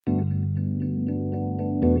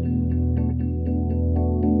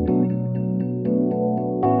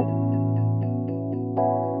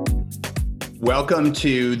Welcome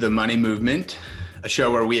to The Money Movement, a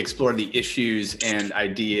show where we explore the issues and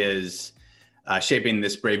ideas shaping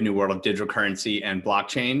this brave new world of digital currency and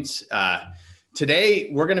blockchains.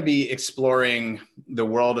 Today, we're going to be exploring the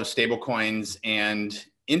world of stablecoins and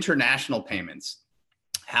international payments.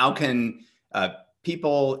 How can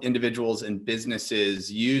people, individuals, and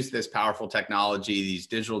businesses use this powerful technology, these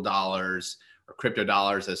digital dollars or crypto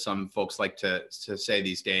dollars, as some folks like to say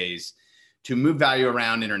these days, to move value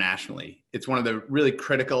around internationally? It's one of the really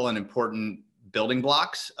critical and important building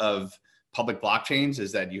blocks of public blockchains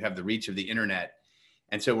is that you have the reach of the internet.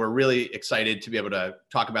 And so we're really excited to be able to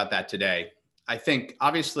talk about that today. I think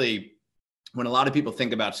obviously when a lot of people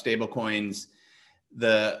think about stablecoins,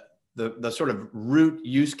 the sort of root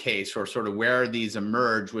use case or sort of where these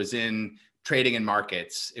emerge was in trading and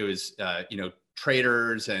markets. It was,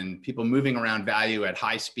 traders and people moving around value at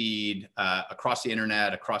high speed across the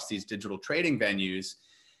internet, across these digital trading venues.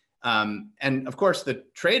 And of course, the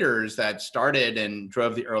traders that started and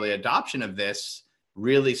drove the early adoption of this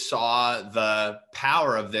really saw the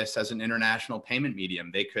power of this as an international payment medium.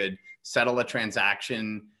 They could settle a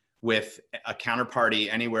transaction with a counterparty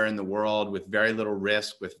anywhere in the world with very little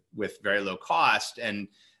risk, with very low cost. And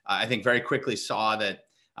I think very quickly saw that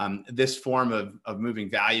this form of moving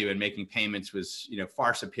value and making payments was,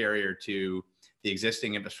 far superior to the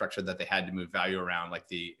existing infrastructure that they had to move value around, like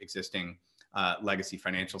the existing legacy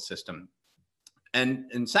financial system.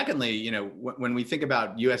 And secondly, when we think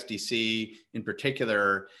about USDC in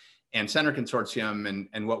particular and Center Consortium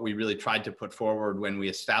and what we really tried to put forward when we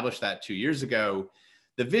established that 2 years ago,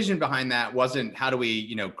 the vision behind that wasn't how do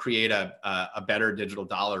we, create a better digital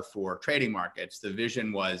dollar for trading markets. The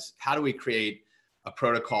vision was how do we create a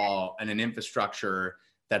protocol and an infrastructure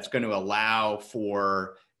that's going to allow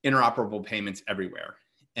for interoperable payments everywhere,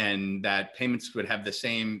 and that payments would have the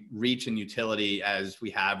same reach and utility as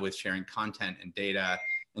we have with sharing content and data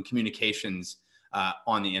and communications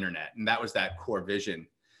on the internet. And that was that core vision.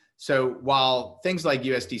 So while things like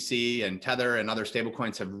USDC and Tether and other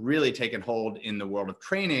stablecoins have really taken hold in the world of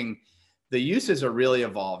trading, the uses are really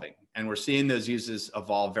evolving. And we're seeing those uses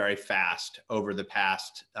evolve very fast over the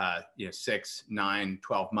past 6, 9,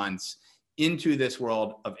 12 months into this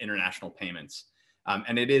world of international payments.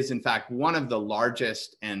 And it is, in fact, one of the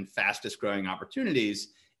largest and fastest growing opportunities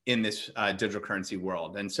in this digital currency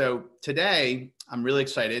world. And so today, I'm really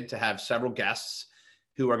excited to have several guests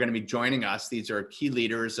who are going to be joining us. These are key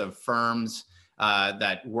leaders of firms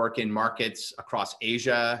that work in markets across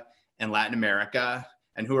Asia and Latin America,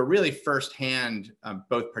 and who are really firsthand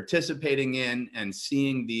both participating in and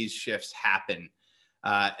seeing these shifts happen.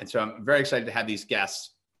 And so I'm very excited to have these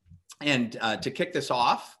guests. And to kick this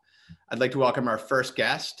off, I'd like to welcome our first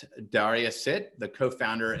guest, Darius Sit, the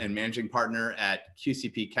co-founder and managing partner at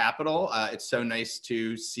QCP Capital. It's so nice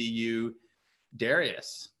to see you,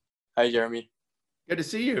 Darius. Hi, Jeremy. Good to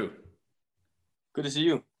see you. Good to see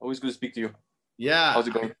you. Always good to speak to you. Yeah. How's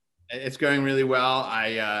it going? It's going really well.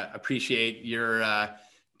 I appreciate your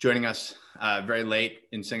joining us very late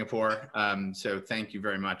in Singapore. So thank you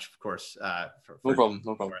very much, of course. No problem.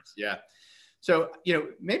 Yeah. So,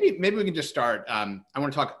 maybe we can just start. I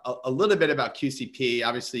want to talk a little bit about QCP.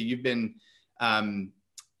 Obviously, you've been,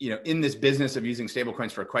 in this business of using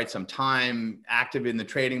stablecoins for quite some time, active in the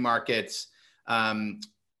trading markets.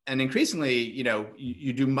 And increasingly,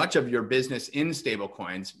 you do much of your business in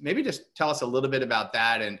stablecoins. Maybe just tell us a little bit about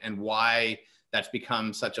that and why that's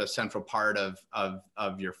become such a central part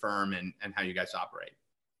of your firm and how you guys operate.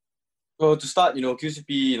 Well, to start,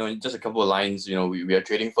 QCP, just a couple of lines, we are a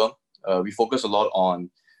trading firm. We focus a lot on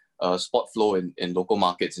spot flow in local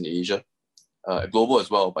markets in Asia, global as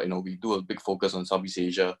well. But, we do a big focus on Southeast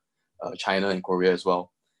Asia, China and Korea as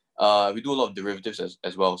well. We do a lot of derivatives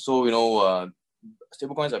as well. So,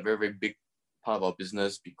 stablecoins are a very, very big part of our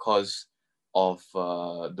business because of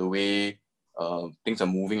the way things are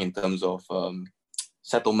moving in terms of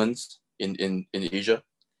settlements in Asia,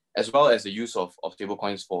 as well as the use of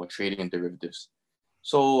stablecoins for trading and derivatives.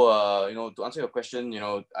 So, to answer your question,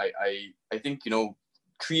 I think,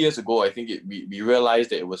 3 years ago, I think we realized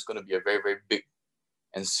that it was going to be a very, very big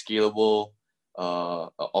and scalable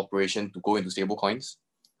operation to go into stablecoins.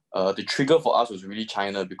 The trigger for us was really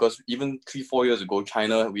China, because even 3-4 years ago,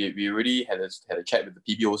 China, we already had a chat with the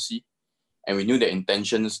PBOC, and we knew their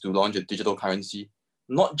intentions to launch a digital currency,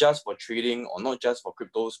 not just for trading or not just for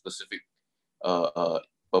crypto specific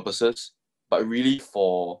purposes, but really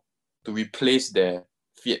to replace their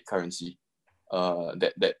fiat currency.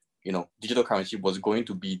 That digital currency was going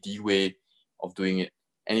to be the way of doing it.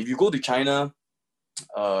 And if you go to China,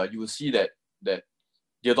 you will see that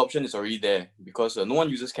the adoption is already there because no one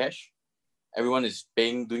uses cash. Everyone is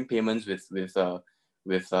doing payments with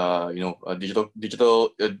digital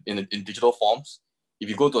in digital forms. If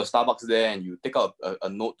you go to a Starbucks there and you take out a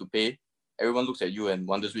note to pay, everyone looks at you and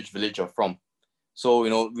wonders which village you're from. So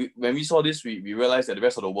when we saw this, we realized that the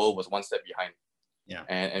rest of the world was one step behind. Yeah.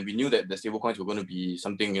 And we knew that the stablecoins were going to be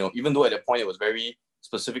something, even though at that point it was very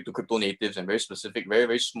specific to crypto natives and very specific, very,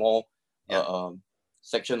 very small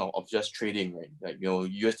section of just trading, right? Like,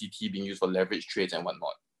 USDT being used for leverage trades and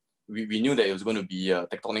whatnot. We knew that it was going to be a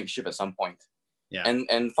tectonic shift at some point. Yeah.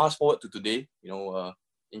 And fast forward to today,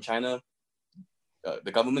 in China,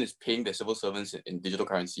 the government is paying their civil servants in digital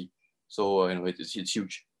currency. So, it's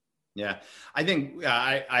huge. Yeah, I think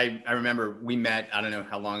I remember we met, I don't know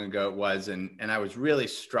how long ago it was, and I was really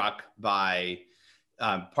struck by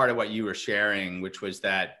part of what you were sharing, which was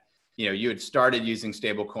that, you had started using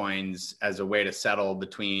stablecoins as a way to settle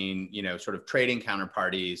between, sort of trading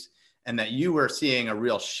counterparties, and that you were seeing a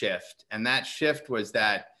real shift. And that shift was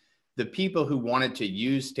that the people who wanted to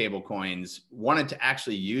use stablecoins wanted to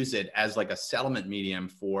actually use it as like a settlement medium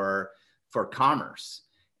for commerce.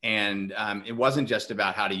 And it wasn't just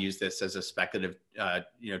about how to use this as a speculative,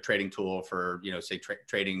 trading tool for, say,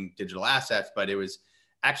 trading digital assets, but it was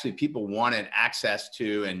actually people wanted access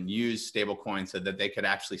to and use stablecoins so that they could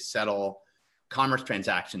actually settle commerce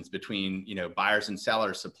transactions between, buyers and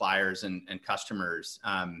sellers, suppliers and customers.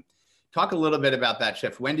 Talk a little bit about that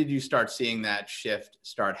shift. When did you start seeing that shift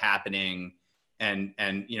start happening? And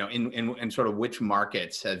in sort of which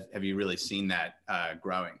markets have you really seen that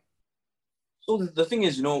growing? So the thing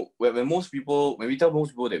is, when we tell most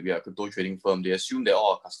people that we are a crypto trading firm, they assume that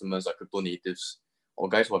all our customers are crypto natives or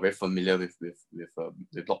guys who are very familiar with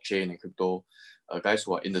blockchain and crypto, guys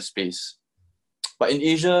who are in the space. But in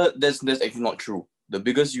Asia, that's actually not true. The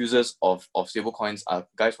biggest users of stablecoins are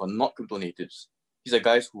guys who are not crypto natives. These are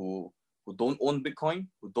guys who don't own Bitcoin,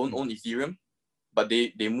 who don't own Ethereum, but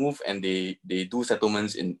they move and they do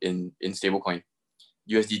settlements in stablecoin,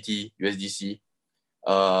 USDT, USDC.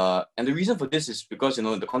 And the reason for this is because,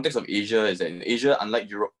 the context of Asia is that in Asia, unlike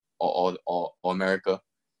Europe or America,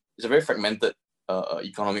 it's a very fragmented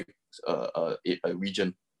economic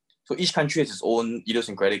region. So each country has its own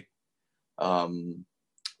idiosyncratic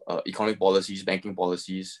economic policies, banking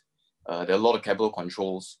policies. There are a lot of capital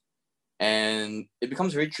controls, and it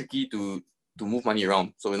becomes very tricky to move money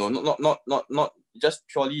around. So not just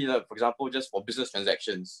purely, for example, just for business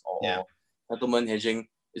transactions or settlement hedging.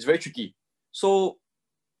 It's very tricky. So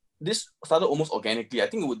this started almost organically. I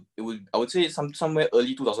think I would say somewhere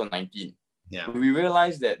early 2019. Yeah. We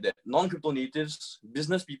realized that non-crypto natives,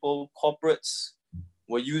 business people, corporates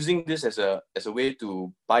were using this as a way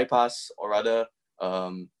to bypass, or rather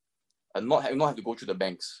not have to go through the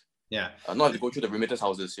banks. Yeah. Not have to go through the remittance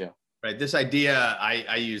houses. Yeah. Right. This idea,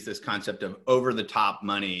 I use this concept of over the top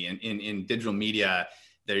money, and in digital media,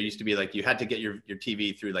 there used to be like, you had to get your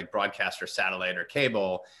TV through like broadcast or satellite or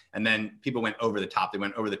cable. And then people went over the top. They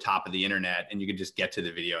went over the top of the internet, and you could just get to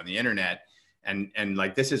the video on the internet. And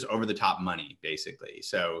like, this is over the top money, basically.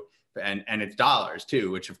 So, and it's dollars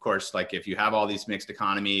too, which of course, like if you have all these mixed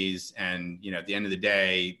economies and, at the end of the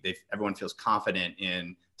day, everyone feels confident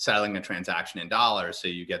in settling a transaction in dollars. So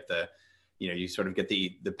you get you sort of get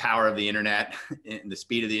the power of the internet, the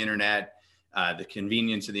speed of the internet, the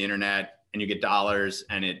convenience of the internet, and you get dollars,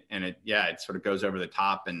 and it sort of goes over the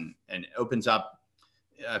top and opens up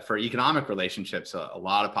for economic relationships a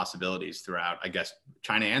lot of possibilities throughout, I guess,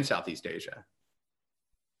 China and Southeast Asia.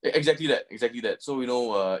 Exactly that. So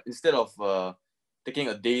instead of taking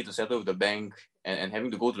a day to settle with the bank and having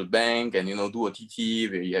to go to the bank and do a TT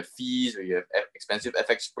where you have fees, where you have expensive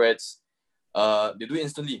FX spreads, they do it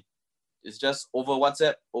instantly. It's just over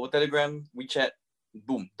WhatsApp, over Telegram, WeChat,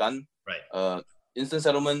 boom, done. Right. Instant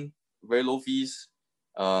settlement, very low fees,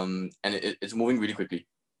 and it's moving really quickly.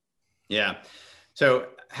 Yeah. So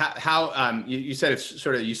how you said it's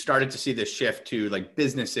sort of, you started to see this shift to like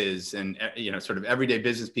businesses and sort of everyday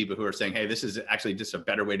business people who are saying, hey, this is actually just a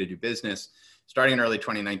better way to do business. Starting in early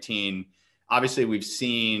 2019, obviously we've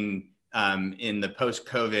seen in the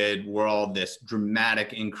post-COVID world this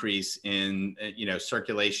dramatic increase in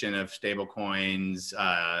circulation of stablecoins,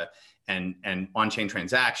 and on-chain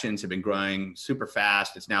transactions have been growing super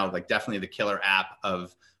fast. It's now like definitely the killer app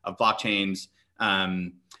of blockchains.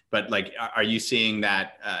 But like, are you seeing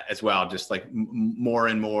that as well? Just like more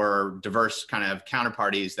and more diverse kind of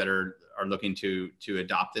counterparties that are looking to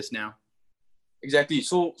adopt this now? Exactly.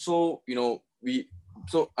 So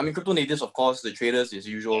crypto natives, of course, the traders as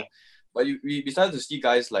usual, but we started to see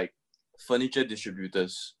guys like furniture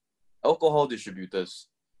distributors, alcohol distributors,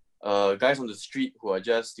 guys on the street who are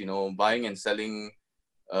just, buying and selling,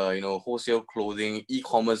 wholesale clothing,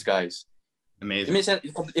 e-commerce guys. Amazing. It made sense.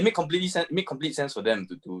 It made complete sense for them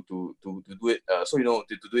to do it. To do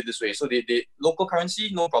it this way. So they local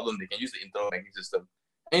currency, no problem. They can use the internal banking system.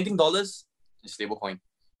 Anything dollars is stablecoin.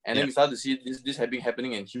 And then we started to see this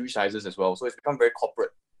happening in huge sizes as well. So it's become very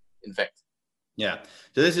corporate, in fact. Yeah.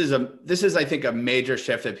 So this is I think a major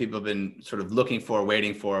shift that people have been sort of looking for,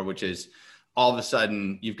 waiting for, which is all of a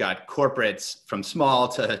sudden you've got corporates from small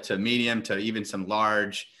to medium to even some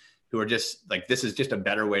large who are just like, this is just a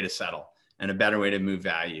better way to settle and a better way to move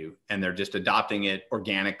value. And they're just adopting it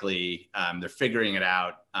organically. They're figuring it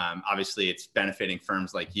out. Obviously it's benefiting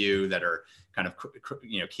firms like you that are kind of,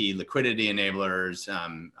 key liquidity enablers,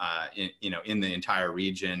 in the entire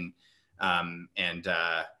region.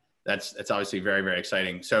 That's obviously very, very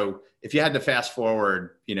exciting. So if you had to fast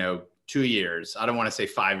forward, 2 years, I don't want to say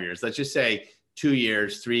 5 years, let's just say 2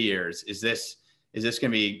 years, 3 years, is this going to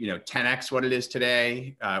be, 10x what it is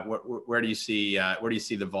today? Where do you see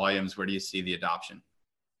the volumes? Where do you see the adoption?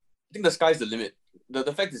 I think the sky's the limit.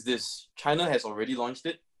 The fact is this: China has already launched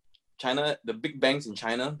it. China, the big banks in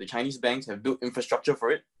China, the Chinese banks have built infrastructure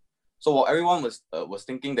for it. So while everyone was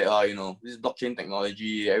thinking that this is blockchain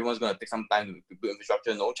technology, everyone's gonna take some time to build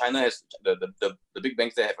infrastructure. No, China has the big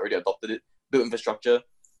banks that have already adopted it, built infrastructure.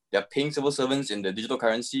 They're paying civil servants in the digital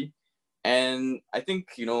currency. And I think,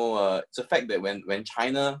 it's a fact that when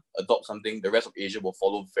China adopts something, the rest of Asia will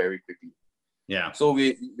follow very quickly. Yeah. So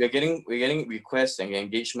we're getting requests and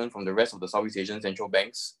engagement from the rest of the Southeast Asian central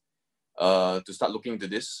banks to start looking into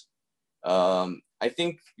this. I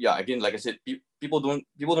think, again, like I said, people don't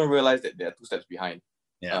realize that they are 2 steps behind.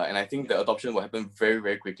 Yeah. And I think the adoption will happen very,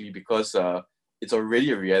 very quickly because it's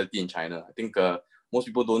already a reality in China. I think most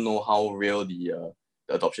people don't know how real the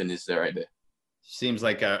adoption is there right there. Seems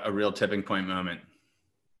like a real tipping point moment.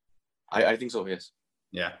 I think so, yes.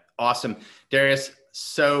 Yeah. Awesome. Darius,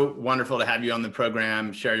 so wonderful to have you on the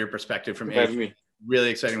program, share your perspective from Asia. Really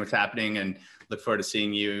exciting what's happening, and look forward to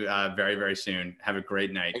seeing you very, very soon. Have a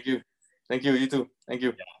great night. Thank you. Thank you. You too. Thank you.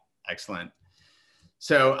 Yeah, excellent.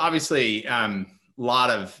 So obviously, a lot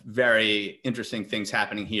of very interesting things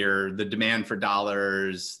happening here. The demand for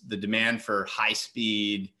dollars, the demand for high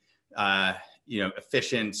speed,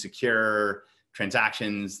 efficient, secure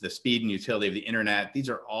transactions, the speed and utility of the internet. These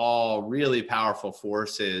are all really powerful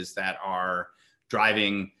forces that are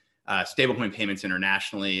driving stablecoin payments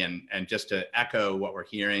internationally. And just to echo what we're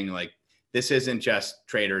hearing, like, this isn't just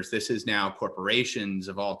traders. This is now corporations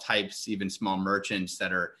of all types, even small merchants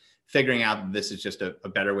that are figuring out that this is just a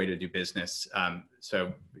better way to do business.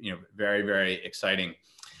 So, very, very exciting.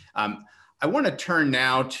 I want to turn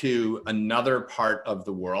now to another part of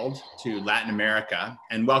the world, to Latin America,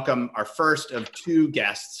 and welcome our first of 2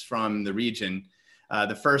 guests from the region.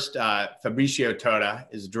 The first, Fabricio Toda,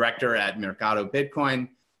 is director at Mercado Bitcoin,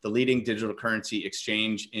 the leading digital currency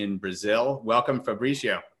exchange in Brazil. Welcome,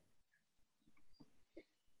 Fabricio.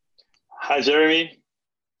 Hi, Jeremy.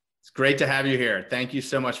 It's great to have you here. Thank you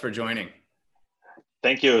so much for joining.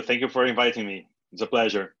 Thank you. Thank you for inviting me. It's a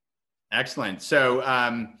pleasure. Excellent. So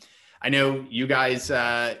I know you guys,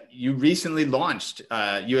 you recently launched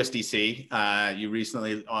USDC. You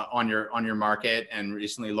recently on your market, and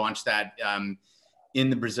recently launched that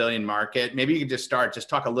in the Brazilian market. Maybe you could just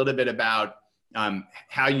talk a little bit about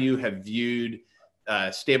how you have viewed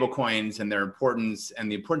stablecoins and their importance,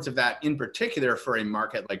 and the importance of that in particular for a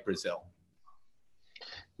market like Brazil.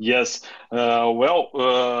 Yes.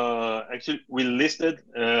 Actually, we listed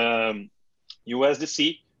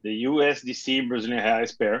USDC, the USDC Brazilian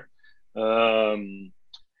Reais pair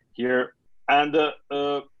here, and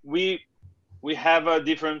we have a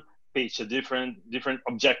different pitch, different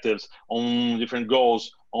objectives, on different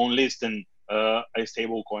goals on listing a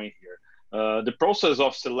stable coin here. The process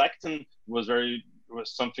of selecting was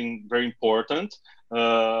something very important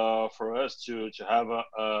for us to have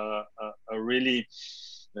a really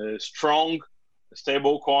strong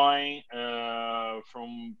stable coin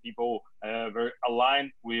from people very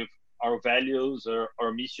aligned with our values,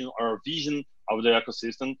 our mission, our vision of the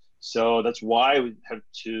ecosystem. So that's why we have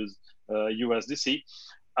choose USDC.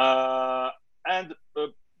 And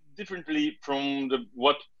differently from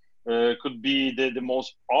what could be the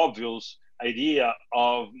most obvious idea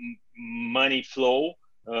of money flow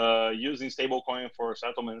using stablecoin for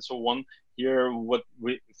settlement and so on. Here, what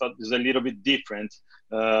we thought is a little bit different.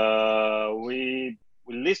 We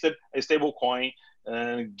listed a stablecoin,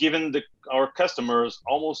 given our customers,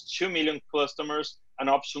 almost 2 million customers, an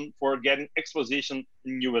option for getting exposition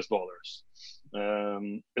in US dollars.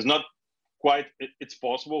 It's not it's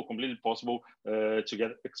possible, completely possible to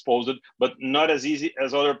get exposed, but not as easy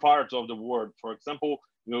as other parts of the world. For example,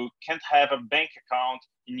 you can't have a bank account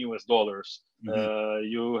in US dollars.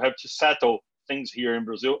 You have to settle things here in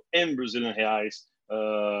Brazil in Brazilian reais.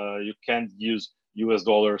 You can't use US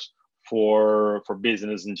dollars for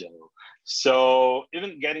business in general. So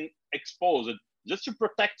even getting exposed just to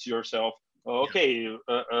protect yourself, okay,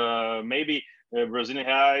 maybe Brazilian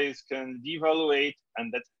reais can devaluate,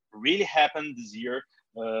 and that really happened this year.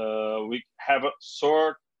 We have a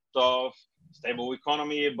sort of stable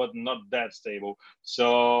economy, but not that stable.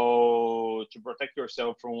 So to protect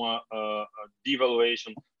yourself from a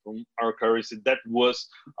devaluation from our currency, that was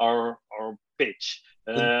our pitch,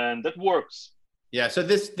 and that works. Yeah. So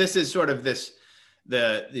this is sort of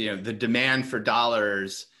the demand for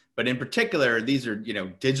dollars, but in particular, these are,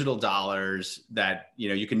 digital dollars that,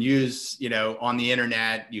 you can use, on the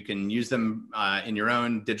internet. You can use them in your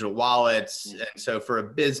own digital wallets. And so for a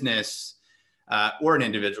business or an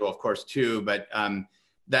individual, of course, too, but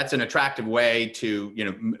that's an attractive way to,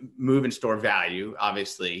 move and store value,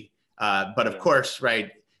 obviously. But of course,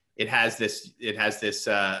 right, it has this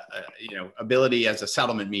ability as a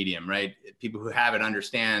settlement medium, right? People who have it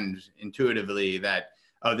understand intuitively that,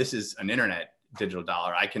 oh, this is an internet digital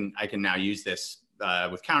dollar. I can now use this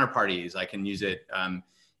with counterparties. I can use it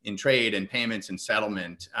in trade and payments and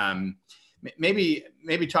settlement. Maybe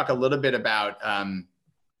talk a little bit about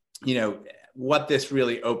what this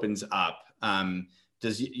really opens up.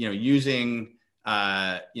 Does using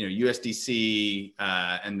USDC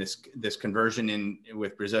and this conversion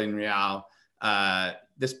with Brazilian real,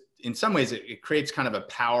 this in some ways it creates kind of a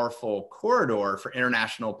powerful corridor for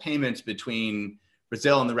international payments between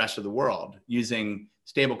Brazil and the rest of the world using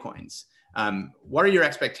stablecoins. What are your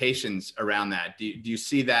expectations around that? Do you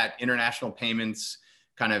see that international payments,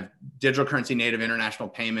 kind of digital currency native international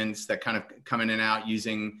payments that kind of come in and out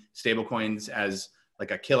using stablecoins as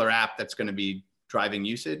like a killer app that's going to be driving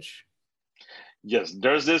usage? Yes,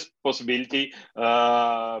 there's this possibility,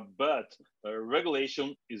 but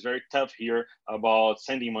regulation is very tough here about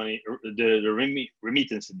sending money, the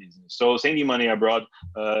remittance business. So sending money abroad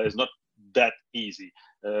is not that easy.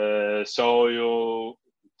 So you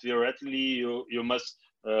must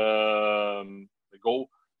go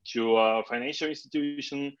to a financial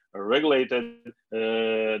institution, regulated,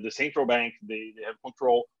 the central bank. They have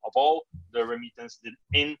control of all the remittance, the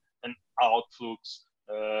in and outflows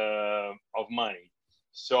of money.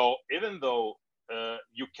 So even though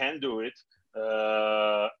you can do it,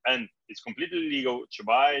 and it's completely legal to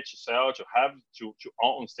buy, to sell, to have, to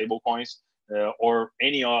own stable coins or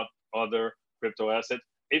any other crypto asset,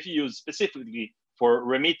 if you use specifically for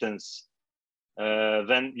remittance,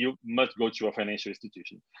 then you must go to a financial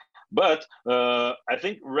institution. But I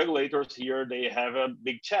think regulators here, they have a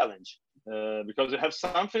big challenge because they have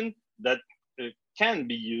something that can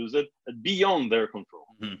be used beyond their control.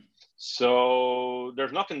 So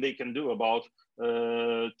there's nothing they can do about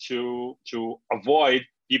to avoid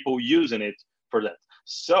people using it for that.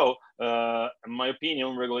 So in my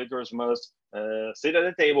opinion, regulators must sit at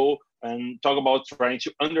the table and talk about trying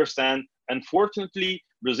to understand. And fortunately,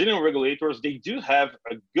 Brazilian regulators, they do have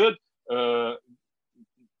a good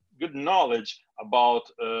knowledge about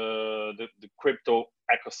the crypto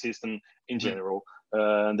ecosystem in general.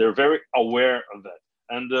 And they're very aware of that.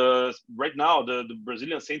 And right now, the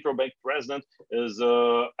Brazilian central bank president is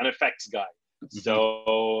an FX guy.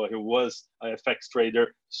 So he was an FX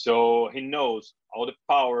trader. So he knows all the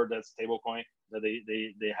power that stablecoin that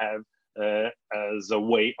they have as a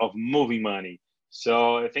way of moving money.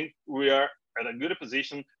 So I think we are at a good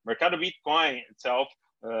position. Mercado Bitcoin itself,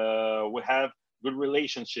 we have good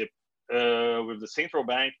relationship with the central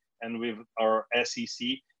bank and with our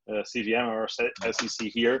SEC, CVM, our SEC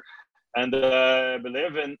here. And I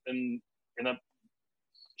believe in a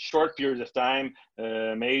short period of time,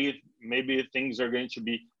 maybe things are going to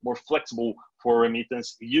be more flexible for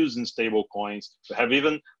remittance using stable coins, to have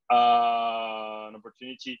even an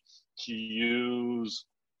opportunity to use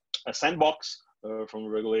a sandbox from the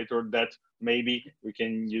regulator, that maybe we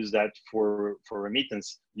can use that for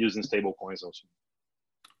remittance using stable coins also.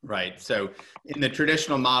 Right. So in the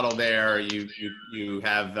traditional model there, you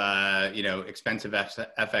have expensive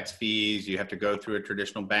FX fees. You have to go through a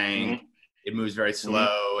traditional bank. It moves very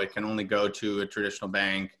slow. It can only go to a traditional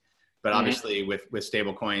bank. But obviously with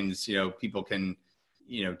stable coins, people can,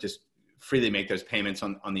 just freely make those payments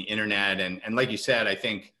on the internet. And like you said, I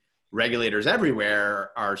think regulators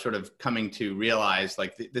everywhere are sort of coming to realize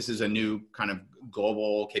like this is a new kind of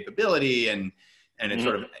global capability, and and it's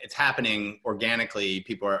sort of, it's happening organically.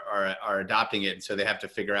 People are adopting it. And so they have to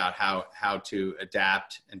figure out how to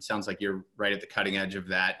adapt. And it sounds like you're right at the cutting edge of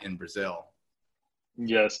that in Brazil.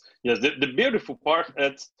 Yes, yes. The beautiful part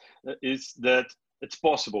is that it's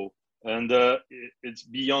possible, and it's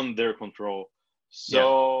beyond their control.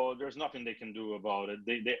 So there's nothing they can do about it.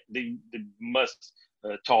 They must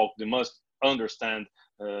talk. They must understand.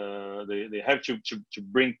 They have to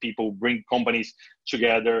bring people, bring companies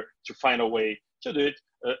together to find a way to do it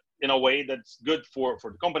in a way that's good for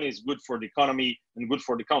the companies, good for the economy, and good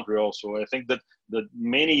for the country also. I think that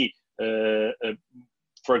many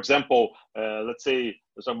for example, let's say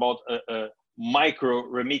it's about micro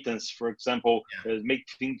remittance, for example, make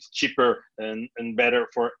things cheaper and better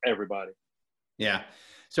for everybody. Yeah.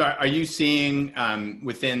 So are you seeing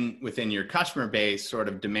within your customer base sort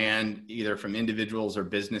of demand either from individuals or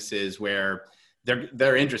businesses where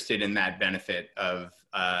they're interested in that benefit of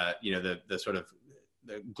the sort of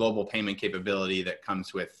the global payment capability that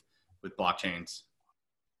comes with blockchains?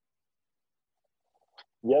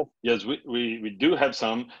 Yes, we do have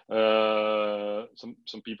some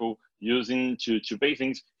people using to pay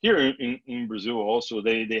things here in Brazil. Also,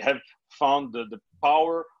 they have found the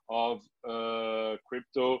power of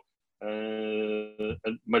crypto a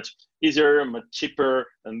much easier, much cheaper,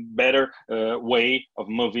 and better way of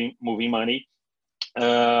moving money.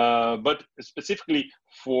 But specifically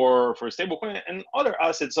for stablecoin and other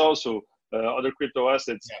assets, also other crypto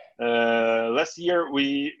assets. Last year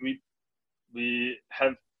we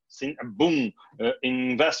have seen a boom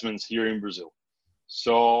in investments here in Brazil.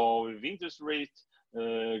 So with interest rate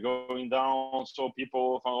going down, so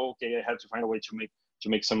people found, okay, I have to find a way to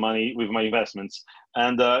make some money with my investments,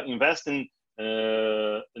 and investing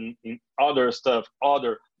in other stuff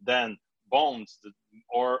other than bonds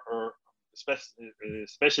or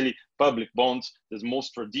especially public bonds, the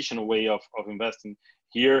most traditional way of investing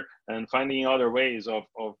here, and finding other ways of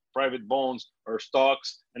private bonds or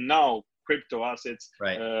stocks, and now crypto assets,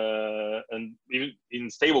 right. And even in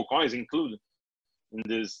stable coins included in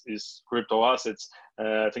these crypto assets.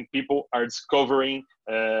 I think people are discovering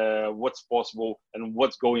what's possible and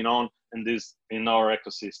what's going on in our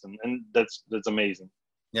ecosystem, and that's amazing.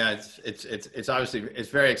 Yeah, it's obviously, it's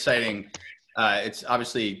very exciting. It's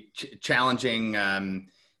obviously challenging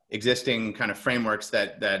existing kind of frameworks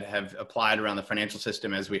that have applied around the financial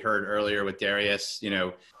system, as we heard earlier with Darius,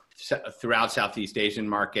 throughout Southeast Asian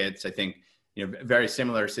markets. I think, very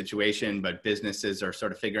similar situation, but businesses are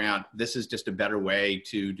sort of figuring out this is just a better way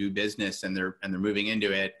to do business, and they're moving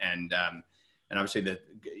into it. And obviously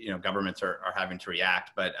governments are having to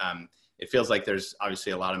react, but it feels like there's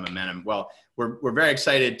obviously a lot of momentum. Well, we're very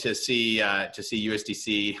excited to see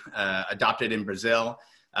USDC adopted in Brazil.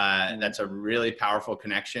 That's a really powerful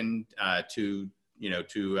connection to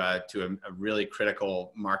a really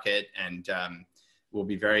critical market, and we'll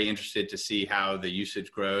be very interested to see how the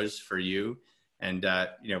usage grows for you. And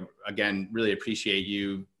again, really appreciate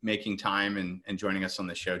you making time and joining us on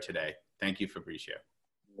the show today. Thank you, Fabricio.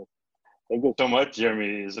 Thank you so much,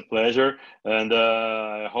 Jeremy. It's a pleasure, and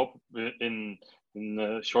I hope in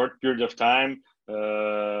a short period of time,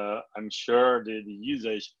 I'm sure the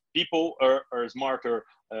usage, people are smarter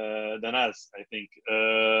than us. I think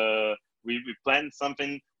we plan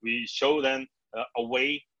something, we show them a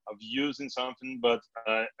way of using something, but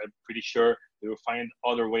I'm pretty sure they will find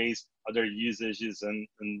other ways, other usages,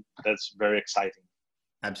 and that's very exciting.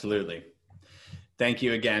 Absolutely. Thank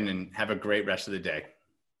you again, and have a great rest of the day.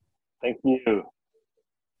 Thank you.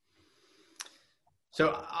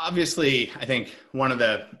 So obviously, I think one of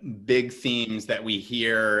the big themes that we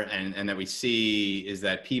hear and that we see is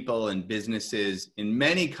that people and businesses in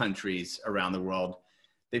many countries around the world,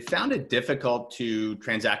 they found it difficult to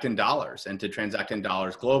transact in dollars and to transact in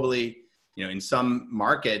dollars globally. In some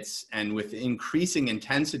markets, and with increasing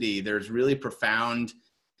intensity, there's really profound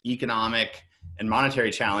economic and monetary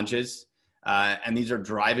challenges. And these are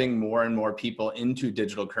driving more and more people into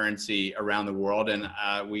digital currency around the world. And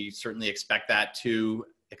we certainly expect that to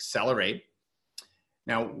accelerate.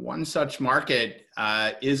 Now, one such market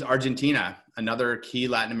is Argentina, another key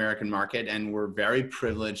Latin American market. And we're very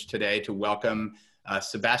privileged today to welcome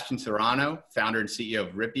Sebastian Serrano, founder and CEO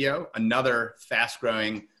of Ripio, another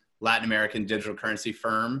fast-growing Latin American digital currency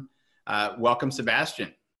firm. Welcome,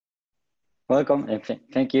 Sebastian. Welcome.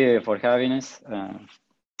 Thank you for having us.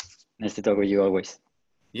 Nice to talk with you always.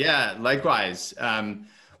 Yeah, likewise.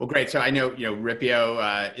 Well, great. So I know,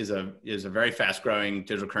 Ripio is a very fast-growing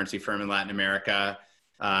digital currency firm in Latin America.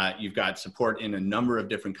 You've got support in a number of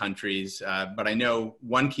different countries, but I know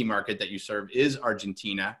one key market that you serve is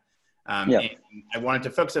Argentina. And I wanted to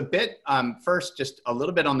focus a bit first, just a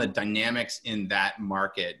little bit on the dynamics in that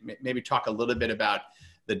market. Maybe talk a little bit about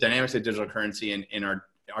the dynamics of digital currency in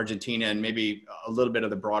Argentina, and maybe a little bit of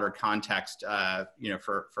the broader context,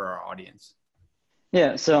 for our audience.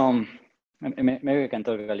 Yeah, so maybe we can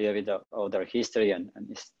talk a little bit about our history, and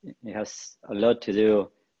it has a lot to do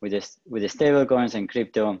with the stablecoins and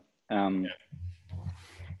crypto.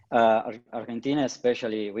 Argentina,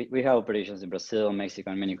 especially, we have operations in Brazil,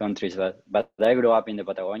 Mexico, and many countries, but I grew up in the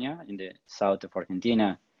Patagonia, in the south of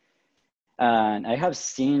Argentina, and I have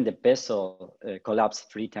seen the peso collapse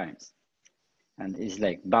 3 times, and it's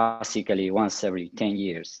like basically once every 10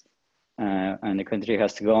 years, and the country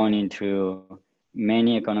has gone into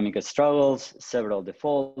many economic struggles, several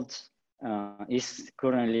defaults. Is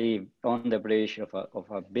currently on the bridge of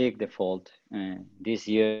a big default. This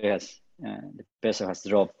year the peso has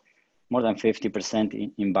dropped more than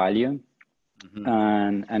 50% in value.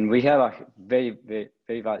 And we have a very, very,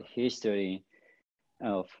 very bad history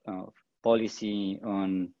of policy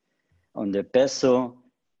on the peso,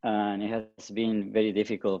 and it has been very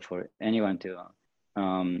difficult for anyone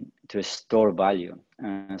to store value.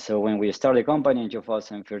 So when we started the company in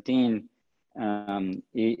 2013,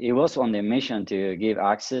 it was on the mission to give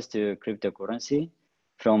access to cryptocurrency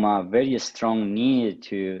from a very strong need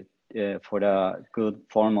for a good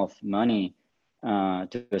form of money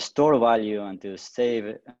to store value and to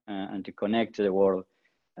save and to connect to the world.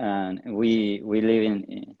 And we live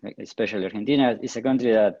in, especially Argentina, it's a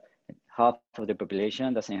country that half of the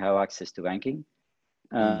population doesn't have access to banking.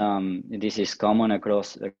 This is common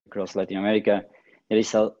across Latin America. There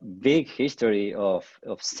is a big history of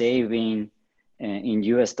saving in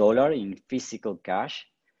US dollar, in physical cash,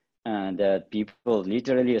 that people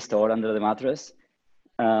literally store under the mattress.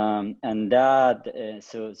 And that,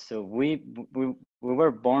 so we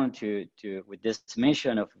were born to with this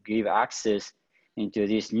mission of give access into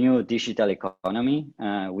this new digital economy.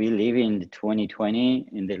 We live in 2020,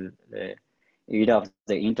 in the era of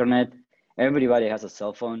the internet. Everybody has a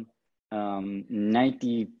cell phone.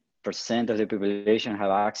 90% of the population have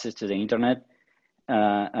access to the internet.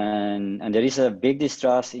 And there is a big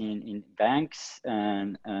distrust in banks,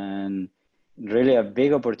 and really a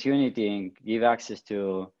big opportunity and give access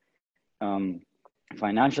to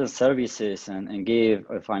financial services and give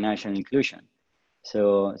a financial inclusion.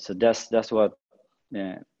 So that's what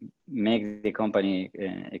make the company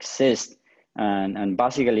exist. And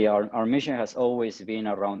basically our mission has always been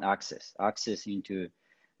around access into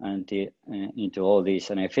all this.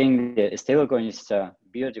 And I think the stablecoin is a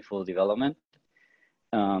beautiful development.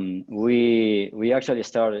 We actually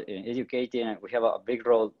started educating, and we have a big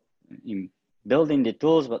role in building the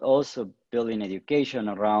tools, but also building education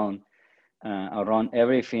around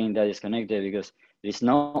everything that is connected, because it's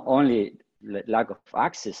not only lack of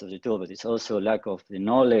access of the tool, but it's also lack of the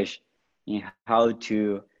knowledge in how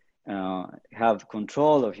to have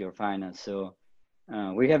control of your finance. So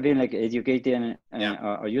we have been educating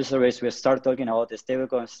our user base. We start talking about the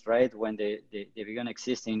stablecoins right when they began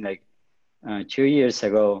existing 2 years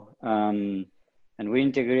ago. And we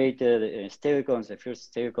integrated stablecoins, the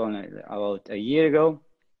first stablecoin about a year ago.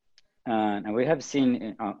 And we have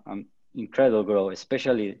seen incredible growth,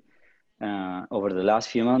 especially over the last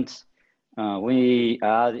few months. We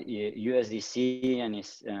add USDC, and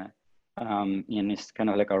it's kind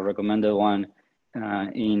of like a recommended one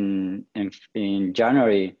in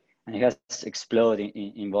January, and it has exploded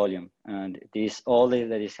in volume. And all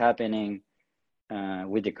that is happening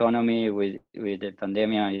with the economy, with the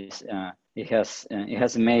pandemic, it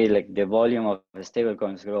has made the volume of the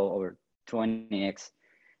stablecoins grow over 20x,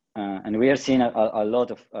 and we are seeing a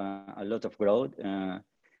lot of growth.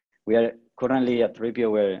 We are currently at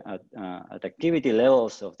Ripio, we're at activity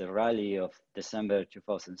levels of the rally of December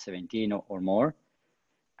 2017 or more.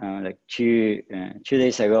 Two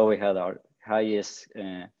days ago, we had our highest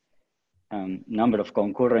number of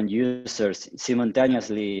concurrent users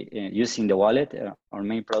simultaneously using the wallet. Our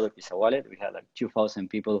main product is a wallet. We had 2,000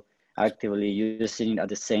 people actively using it at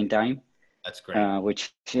the same time. That's great.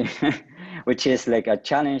 Which is a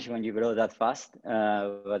challenge when you grow that fast,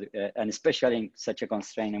 and especially in such a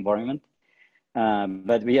constrained environment.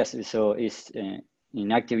 But yes, so it's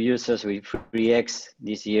in active users with 3x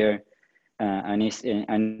this year, and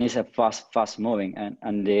it's a fast moving.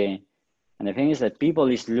 And the thing is that people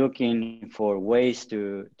is looking for ways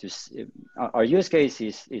to our use case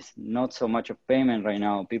is not so much of payment right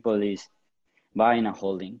now. People is buying and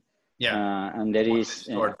holding. Yeah, and there is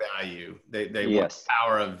stored value. They want the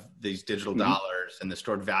power of these digital dollars and the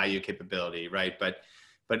stored value capability, right? But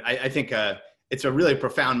I think it's a really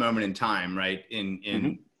profound moment in time, right?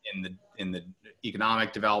 In the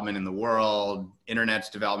economic development in the world, internet's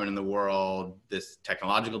development in the world, this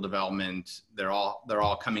technological development, they're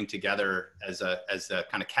all coming together as a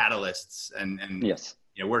kind of catalysts. And Yes.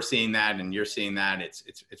 you know, we're seeing that, and you're seeing that.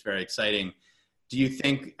 It's very exciting. Do you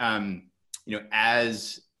think, you know,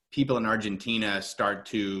 as people in Argentina start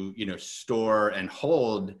to, you know, store and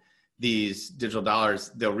hold these digital dollars,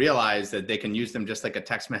 they'll realize that they can use them just like a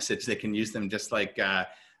text message. They can use them just like a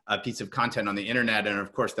piece of content on the internet. And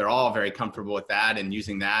of course, they're all very comfortable with that and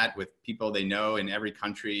using that with people they know in every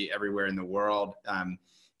country, everywhere in the world.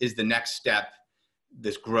 Is the next step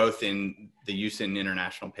this growth in the use in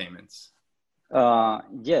international payments?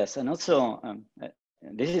 Yes, and also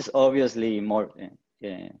this is obviously more,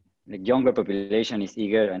 the younger population is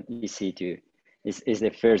eager and easy to, is the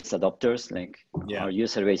first adopters. Like our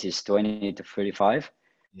user base is 20 to 35.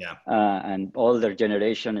 Yeah. And older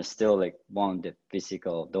generation is still like want the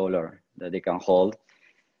physical dollar that they can hold.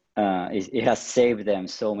 It has saved them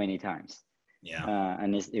so many times. Yeah.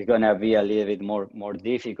 And it's gonna be a little bit more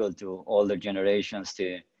difficult to older generations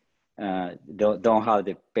to don't have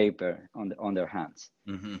the paper on their hands.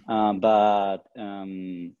 Mm-hmm.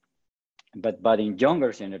 But in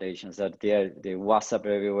younger generations, that they WhatsApp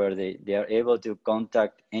everywhere, they are able to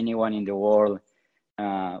contact anyone in the world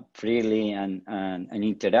freely and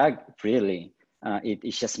interact freely. It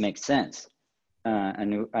just makes sense.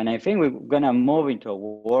 And I think we're gonna move into a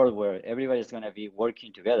world where everybody's gonna be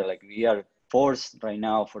working together. Like we are forced right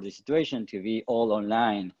now for the situation to be all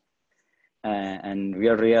online. And we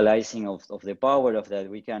are realizing of the power of that.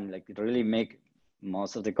 We can like really make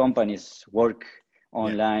most of the companies work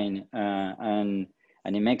online, and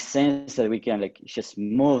it makes sense that we can like just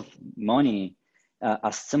move money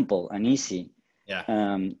as simple and easy. Yeah.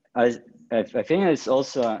 I think it's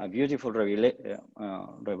also a beautiful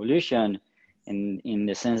revolution in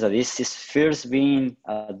the sense that this is first being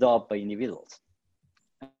adopted by individuals.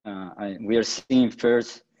 We are seeing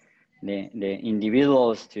first the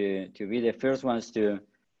individuals to be the first ones to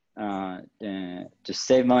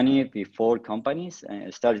save money before companies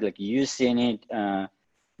and start like using it.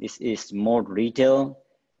 Is more retail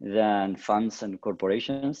than funds and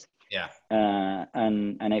corporations. Yeah.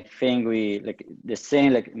 And I think we like the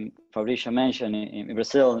same, like Fabricio mentioned, in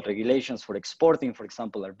Brazil, regulations for exporting, for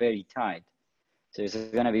example, are very tight. So it's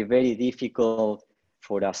going to be very difficult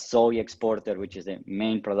for a soy exporter, which is the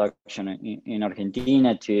main production in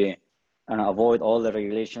Argentina, to avoid all the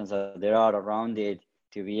regulations that there are around it,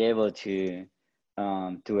 to be able to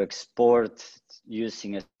export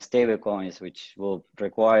using a stablecoins, which will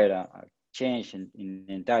require a change in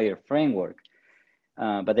the entire framework.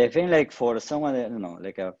 But I think like for someone that, you know,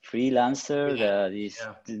 like a freelancer that is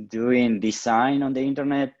doing design on the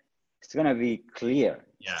internet, it's gonna be clear,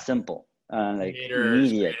 simple, like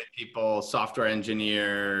immediate. People, software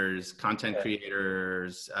engineers, content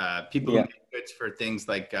creators, people who make goods for things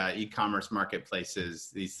like e-commerce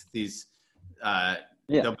marketplaces.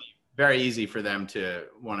 They'll be very easy for them to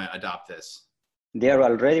want to adopt this. They are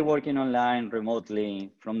already working online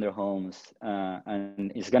remotely from their homes,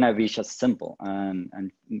 and it's gonna be just simple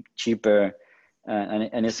and cheaper,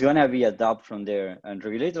 and it's gonna be adopted from there. And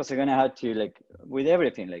regulators are gonna have to, like with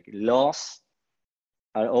everything, like laws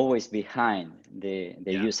are always behind the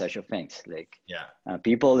usage of things. Like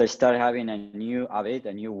people, they start having a new habit,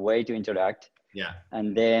 a new way to interact.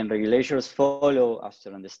 And then regulators follow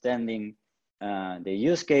after understanding the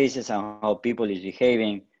use cases and how people is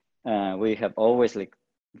behaving. We have always, like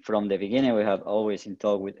from the beginning, we have always in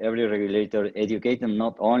talk with every regulator, educate them,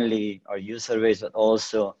 not only our user base, but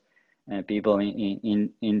also people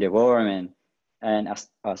in the government. And as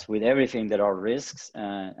with everything, there are risks,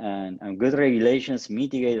 and good regulations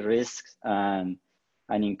mitigate risks and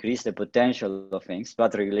increase the potential of things.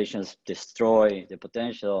 Bad regulations destroy the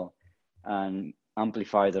potential and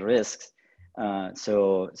amplify the risks.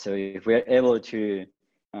 So if we're able to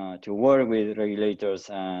work with regulators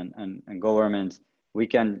and governments, we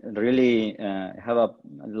can really have a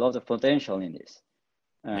lot of potential in this,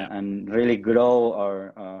 and really grow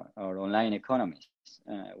our online economies,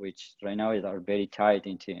 which right now are very tied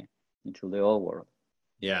into the old world.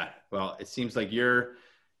 Yeah, well, it seems like you're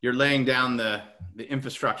laying down the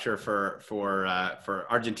infrastructure for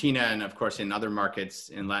Argentina and of course in other markets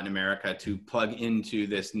in Latin America to plug into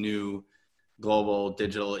this new global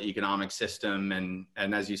digital economic system. And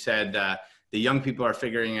as you said, the young people are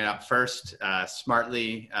figuring it out first,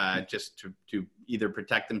 smartly, just to either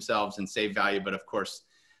protect themselves and save value. But of course,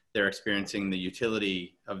 they're experiencing the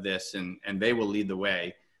utility of this, and they will lead the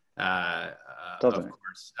way, Totally. of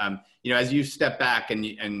course. You know, as you step back,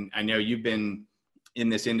 and I know you've been in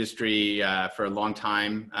this industry for a long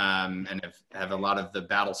time, and have a lot of the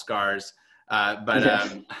battle scars. But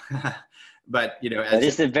you know, but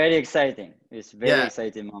it's very exciting. It's very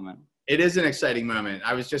exciting moment. It is an exciting moment.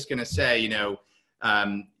 I was just going to say,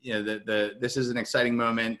 this is an exciting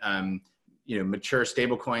moment. Mature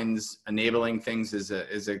stablecoins enabling things is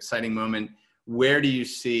an exciting moment. Where do you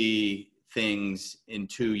see things in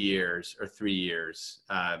 2 years or 3 years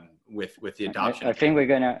with the adoption? I think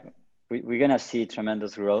we're gonna see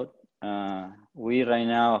tremendous growth. We right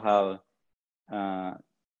now have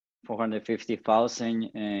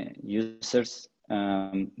 450,000 users,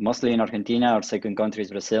 mostly in Argentina. Our second country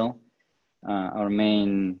is Brazil. Our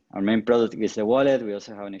main product is the wallet. We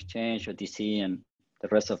also have an exchange, OTC, and the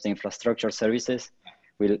rest of the infrastructure services.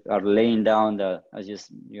 We are laying down as you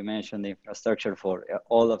mentioned, the infrastructure for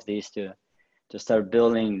all of these to start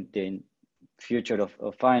building the future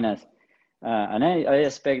of finance. And I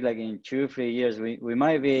expect like in 2-3 years, we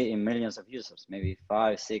might be in millions of users, maybe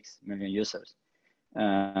 5-6 million users.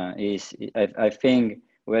 I think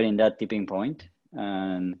we're in that tipping point,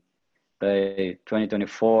 and by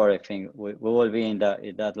 2024, I think we will be in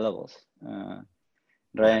that levels,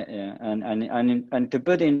 right? And to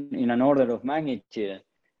put in an order of magnitude,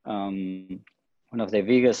 one of the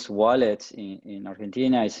biggest wallets in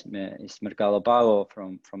Argentina is Mercado Pago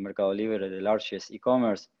from Mercado Libre, the largest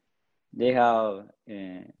e-commerce. They have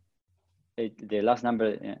the last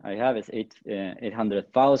number I have is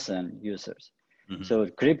 800,000 users. Mm-hmm. So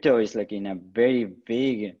crypto is like in a very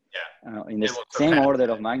big, in the same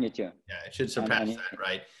order of magnitude. Yeah, it should surpass that,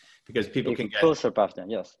 right? Because people can get. It could surpass that,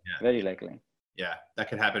 yes, very likely. Yeah, that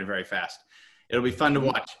could happen very fast. It'll be fun to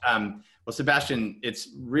watch. Well, Sebastian, it's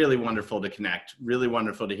really wonderful to connect, really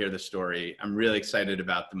wonderful to hear the story. I'm really excited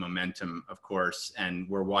about the momentum, of course, and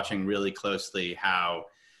we're watching really closely how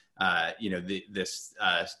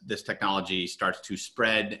this technology starts to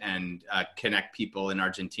spread and connect people in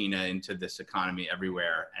Argentina into this economy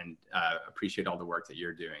everywhere, and appreciate all the work that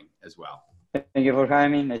you're doing as well. Thank you for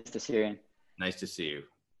having me. Nice to see you. Nice to see you.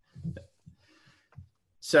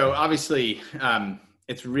 So obviously,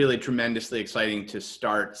 it's really tremendously exciting to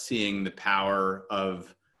start seeing the power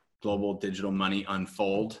of global digital money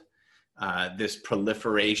unfold. This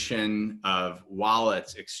proliferation of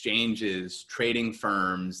wallets, exchanges, trading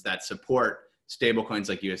firms that support stablecoins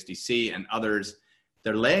like USDC and others,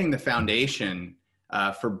 they're laying the foundation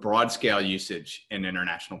for broad scale usage in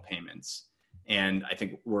international payments. And I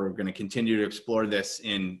think we're going to continue to explore this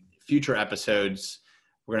in future episodes.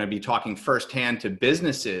 We're going to be talking firsthand to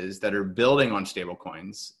businesses that are building on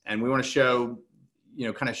stablecoins. And we want to show,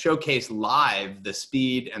 kind of showcase live the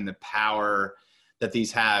speed and the power that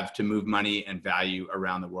these have to move money and value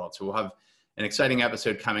around the world. So we'll have an exciting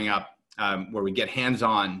episode coming up where we get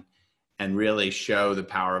hands-on and really show the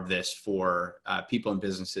power of this for people and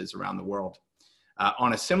businesses around the world.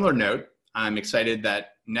 On a similar note, I'm excited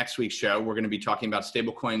that next week's show, we're going to be talking about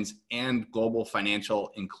stablecoins and global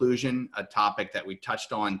financial inclusion, a topic that we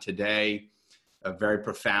touched on today, a very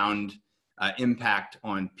profound impact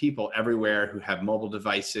on people everywhere who have mobile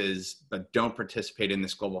devices but don't participate in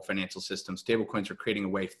this global financial system. Stablecoins are creating a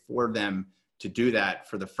way for them to do that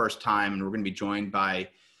for the first time. And we're going to be joined by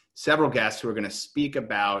several guests who are going to speak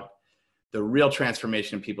about the real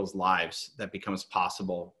transformation in people's lives that becomes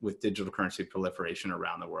possible with digital currency proliferation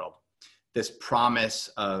around the world. This promise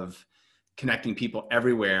of connecting people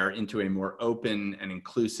everywhere into a more open and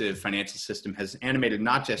inclusive financial system has animated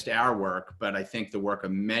not just our work, but I think the work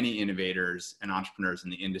of many innovators and entrepreneurs in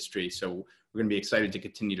the industry. So we're going to be excited to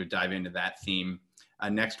continue to dive into that theme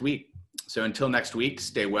next week. So until next week,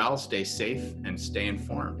 stay well, stay safe, and stay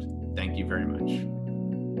informed. Thank you very much.